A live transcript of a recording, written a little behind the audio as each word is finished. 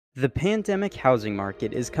The pandemic housing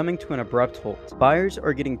market is coming to an abrupt halt. Buyers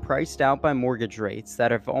are getting priced out by mortgage rates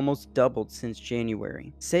that have almost doubled since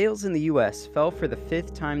January. Sales in the US fell for the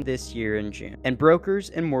fifth time this year in June, and brokers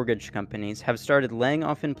and mortgage companies have started laying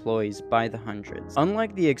off employees by the hundreds.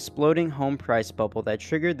 Unlike the exploding home price bubble that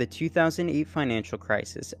triggered the 2008 financial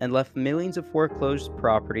crisis and left millions of foreclosed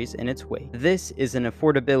properties in its wake, this is an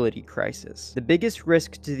affordability crisis. The biggest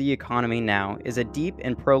risk to the economy now is a deep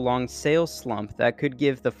and prolonged sales slump that could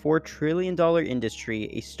give the $4 trillion industry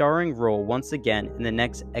a starring role once again in the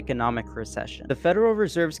next economic recession. The Federal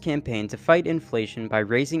Reserve's campaign to fight inflation by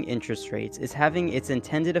raising interest rates is having its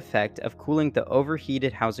intended effect of cooling the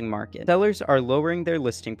overheated housing market. Sellers are lowering their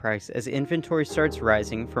listing price as inventory starts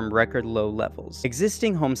rising from record low levels.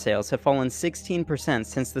 Existing home sales have fallen 16%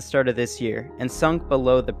 since the start of this year and sunk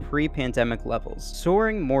below the pre-pandemic levels.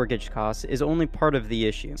 Soaring mortgage costs is only part of the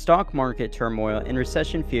issue. Stock market turmoil and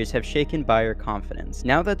recession fears have shaken buyer confidence.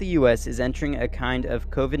 Now that the US is entering a kind of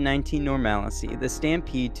COVID-19 normalcy, the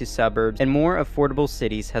stampede to suburbs and more affordable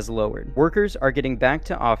cities has lowered. Workers are getting back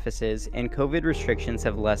to offices and COVID restrictions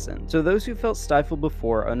have lessened, so those who felt stifled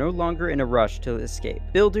before are no longer in a rush to escape.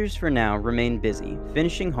 Builders for now remain busy,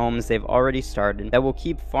 finishing homes they've already started that will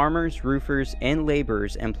keep farmers, roofers, and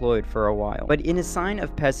laborers employed for a while. But in a sign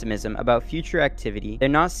of pessimism about future activity, they're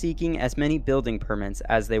not seeking as many building permits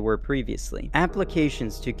as they were previously.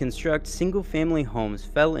 Applications to construct single-family homes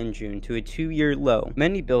fell in June to a 2-year low.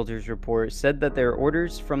 Many builders reports said that their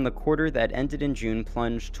orders from the quarter that ended in June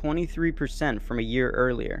plunged 23% from a year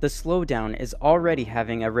earlier. The slowdown is already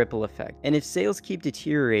having a ripple effect, and if sales keep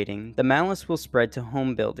deteriorating, the malice will spread to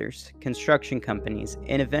home builders, construction companies,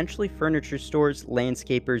 and eventually furniture stores,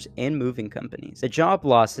 landscapers, and moving companies. The job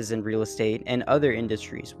losses in real estate and other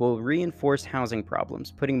industries will reinforce housing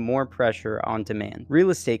problems, putting more pressure on demand.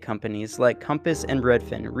 Real estate companies like Compass and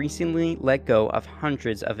Redfin recently let go of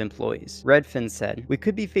hundreds of employees. Redfin said, "We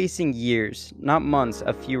could be facing years, not months,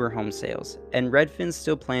 of fewer home sales, and Redfin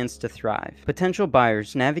still plans to thrive." Potential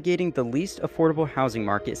buyers navigating the least affordable housing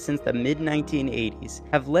market since the mid-1980s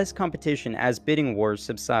have less competition as bidding wars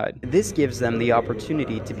subside. This gives them the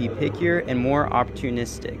opportunity to be pickier and more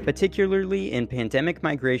opportunistic, particularly in pandemic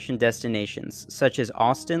migration destinations such as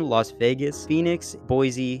Austin, Las Vegas, Phoenix,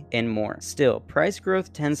 Boise, and more. Still, price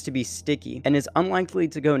growth tends to be sticky and is unlikely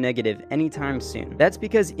to go negative anytime soon. That's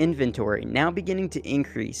because inventory, now beginning to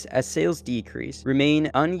increase as sales decrease, remain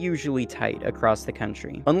unusually tight across the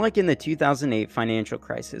country. Unlike in the 2008 financial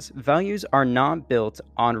crisis, values are not built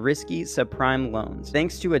on risky subprime loans,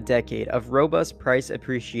 thanks to a decade of robust price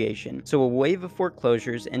appreciation, so a wave of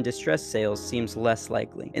foreclosures and distressed sales seems less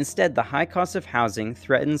likely. Instead, the high cost of housing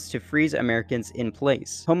threatens to freeze Americans in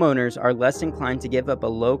place. Homeowners are less inclined to give up a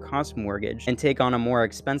low-cost mortgage and take on a more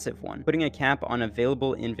expensive one, putting a cap on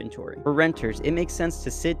available inventory. For renters, it makes sense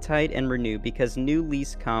to sit tight and renew because new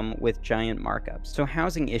leases come with giant markups. So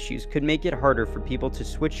housing issues could make it harder for people to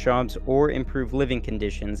switch jobs or improve living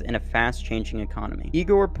conditions in a fast-changing economy.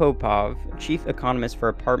 Igor Popov, chief economist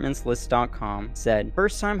for ApartmentsList.com, said,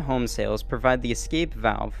 "First-time home sales provide the escape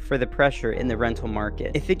valve for the pressure in the rental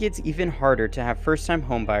market. If it gets even harder to have first-time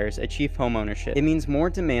homebuyers achieve homeownership, it means more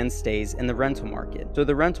demand stays in the rental market. So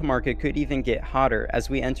the rental market could even get hotter as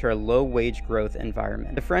we enter a low-wage growth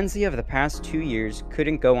environment." The frenzy of the past 2 years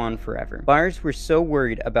couldn't go on forever. Buyers were so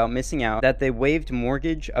worried about missing out that they waived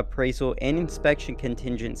mortgage, appraisal, and inspection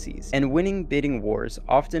contingencies, and winning bidding wars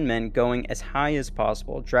often meant going as high as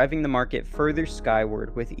possible, driving the market further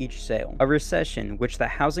skyward with each sale. A recession, which the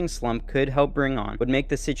housing slump could help bring on, would make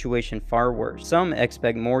the situation far worse. Some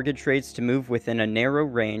expect mortgage rates to move within a narrow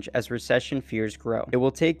range as recession fears grow. It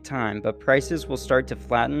will take time, but prices will start to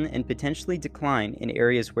flatten and potentially decline in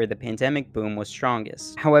areas where the pandemic boom was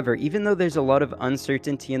strongest. However, even though there's a lot of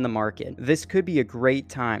uncertainty in the market, this could be a great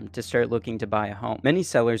time to start looking to buy a home. Many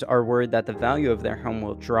sellers are worried that the value of their home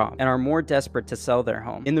will drop and are more desperate to sell their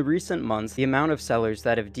home. In the recent months, the amount of sellers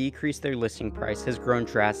that have decreased their listing price has grown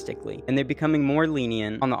drastically, and they're becoming more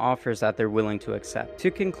lenient on the offers that they're willing to accept.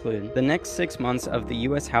 To conclude, the next 6 months of the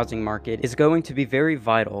US housing market is going to be very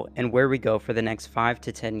vital in where we go for the next 5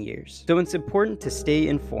 to 10 years. So it's important to stay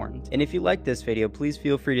informed. And if you like this video, please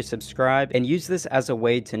feel free to subscribe and use this as a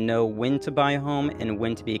way to know when to buy a home and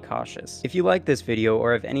when to be cautious. If you like this video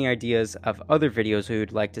or have any ideas of other videos you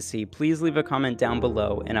would like to see, please leave a comment down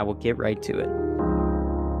below and I will get right to it.